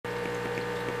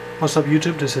What's up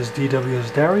YouTube, this is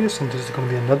DWS Darius and this is going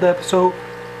to be another episode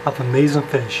of Amazing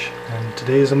Fish. And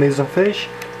today's amazing fish,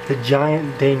 the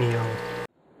Giant Danio.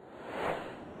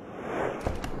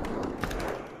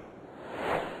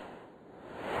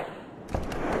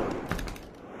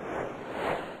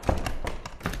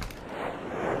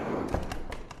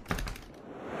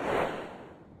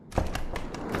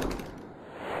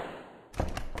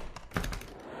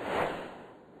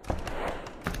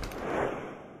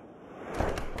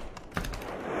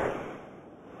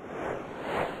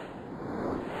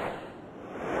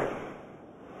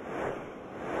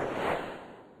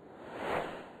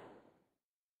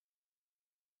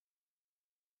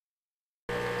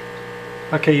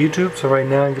 Okay YouTube, so right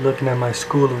now you're looking at my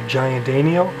school of Giant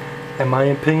Danio. In my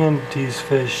opinion, these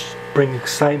fish bring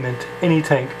excitement to any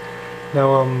tank.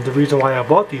 Now the reason why I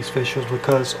bought these fish was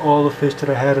because all the fish that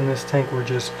I had in this tank were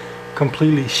just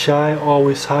completely shy,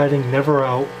 always hiding, never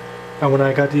out. And when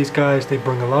I got these guys, they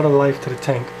bring a lot of life to the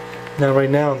tank. Now right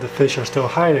now the fish are still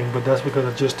hiding, but that's because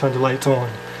I just turned the lights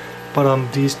on.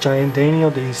 But these Giant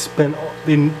Danio,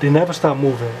 they never stop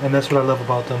moving, and that's what I love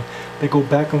about them. They go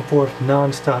back and forth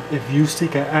non-stop. If you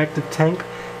seek an active tank,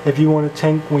 if you want a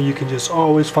tank where you can just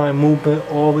always find movement,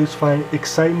 always find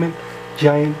excitement,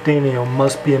 Giant Danio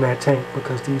must be in that tank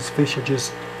because these fish are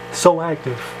just so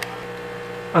active.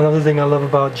 Another thing I love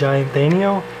about Giant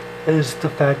Danio is the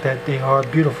fact that they are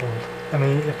beautiful. I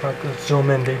mean, if I could zoom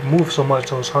in, they move so much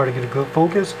so it's hard to get a good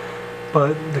focus.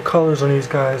 But the colors on these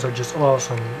guys are just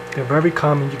awesome. They're very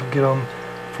common. You can get them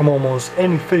from almost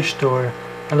any fish store.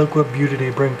 And look what beauty they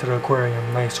bring to the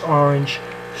aquarium. Nice orange,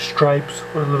 stripes,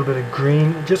 or a little bit of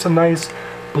green. Just a nice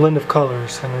blend of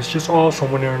colors. And it's just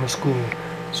awesome when they're in the school.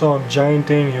 So Giant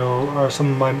Danio are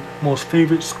some of my most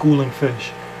favorite schooling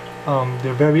fish.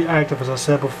 They're very active, as I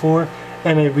said before.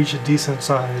 And they reach a decent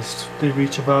size. They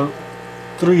reach about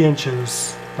 3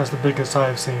 inches. That's the biggest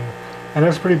I've seen. And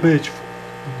that's pretty big.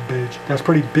 That's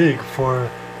pretty big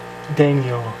for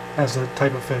Danio as a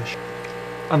type of fish.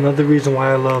 Another reason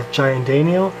why I love Giant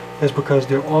Danio is because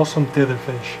they're awesome thither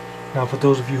fish. Now for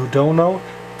those of you who don't know,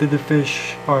 thither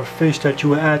fish are fish that you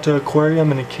would add to an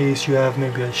aquarium in case you have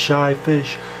maybe a shy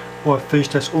fish or a fish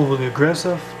that's overly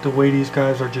aggressive. The way these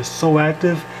guys are just so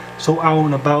active, so out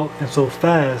and about, and so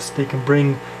fast, they can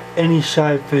bring any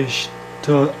shy fish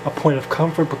to a point of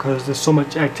comfort because there's so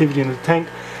much activity in the tank.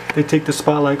 They take the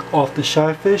spotlight off the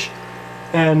shy fish,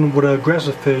 and with an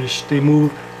aggressive fish, they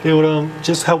would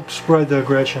just help spread the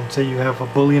aggression. Say you have a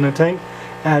bully in a tank,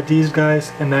 add these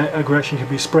guys, and that aggression can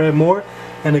be spread more.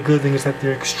 And the good thing is that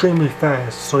they're extremely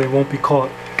fast, so they won't be caught.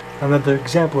 Another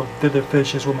example of thither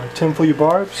fish is with my tinfoil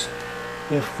barbs.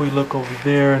 If we look over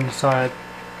there inside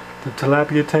the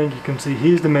tilapia tank, you can see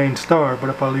he's the main star, but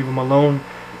if I leave him alone,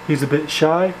 he's a bit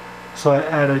shy. So I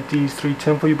added these 3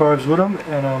 tinfoil barbs with him,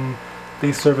 and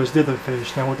they serve as thither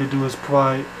fish. Now what they do is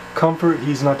provide comfort.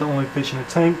 He's not the only fish in the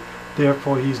tank,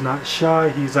 therefore he's not shy,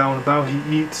 he's out and about,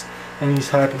 he eats, and he's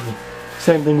happy.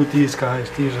 Same thing with these guys.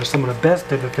 These are some of the best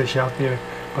thither fish out there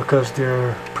because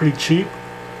they're pretty cheap,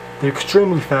 they're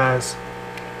extremely fast,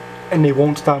 and they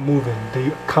won't stop moving. They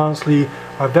constantly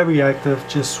are very active,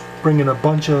 just bringing a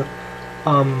bunch of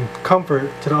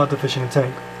comfort to the other fish in the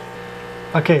tank.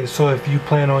 Okay, so if you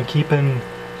plan on keeping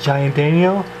Giant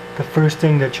Danio, the first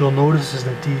thing that you'll notice is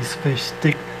that these fish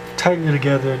stick tightly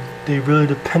together. They really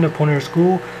depend upon their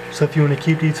school. So if you want to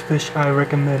keep these fish, I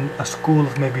recommend a school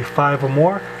of maybe 5 or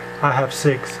more. I have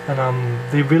 6,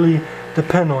 and they really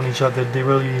depend on each other. They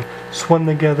really swim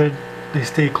together, they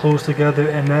stay close together,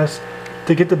 and that's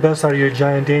to get the best out of your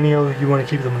Giant Danio. You want to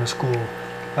keep them in the school.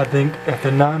 I think if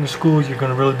they're not in the school, you're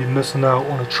going to really be missing out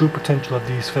on the true potential of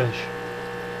these fish.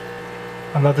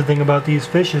 Another thing about these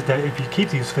fish is that if you keep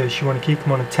these fish, you want to keep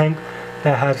them on a tank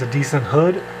that has a decent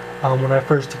hood. When I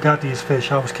first got these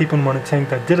fish, I was keeping them on a tank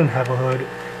that didn't have a hood,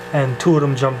 and 2 of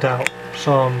them jumped out.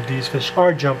 So these fish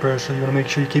are jumpers, so you want to make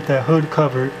sure you keep that hood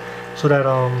covered, so that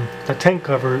the tank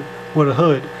covered with a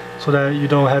hood, so that you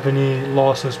don't have any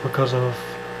losses because of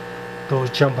those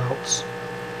jump outs.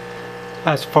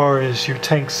 As far as your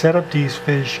tank setup, these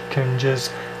fish can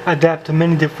just adapt to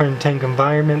many different tank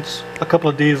environments. A couple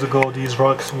of days ago, these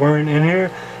rocks weren't in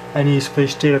here, and these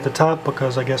fish stayed at the top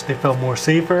because I guess they felt more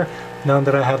safer. Now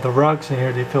that I have the rocks in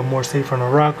here, they feel more safer on the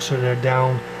rocks, so they're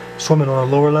down swimming on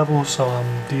a lower level. So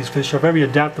these fish are very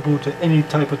adaptable to any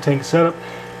type of tank setup.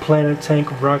 Planet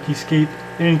tank, rocky scape,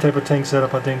 any type of tank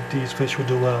setup, I think these fish will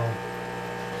do well.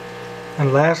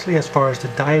 And lastly, as far as the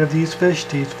diet of these fish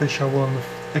are willing to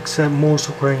accept most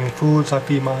aquarium foods. I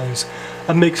feed mine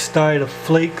a mixed diet of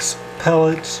flakes,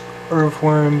 pellets,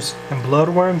 earthworms, and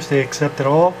bloodworms. They accept it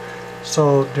all,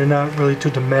 so they're not really too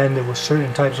demanding with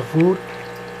certain types of food.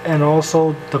 And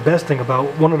also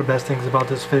one of the best things about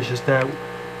this fish is that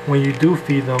when you do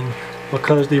feed them,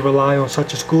 because they rely on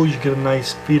such a school, you get a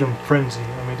nice feed them frenzy.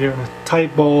 I mean, they're in a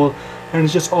tight bowl, and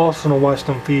it's just awesome to watch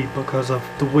them feed because of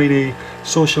the way they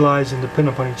socialize and depend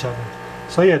upon each other.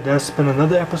 So yeah, that's been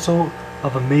another episode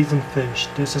of Amazing Fish.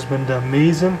 This has been the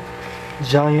amazing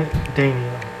Giant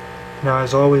Danio. Now,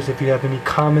 as always, if you have any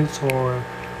comments or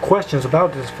questions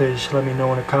about this fish, let me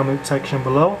know in the comment section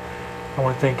below. I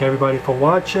want to thank everybody for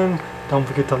watching. Don't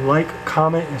forget to like,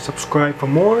 comment, and subscribe for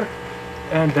more.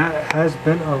 And that has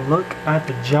been a look at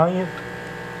the Giant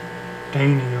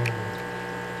Danio.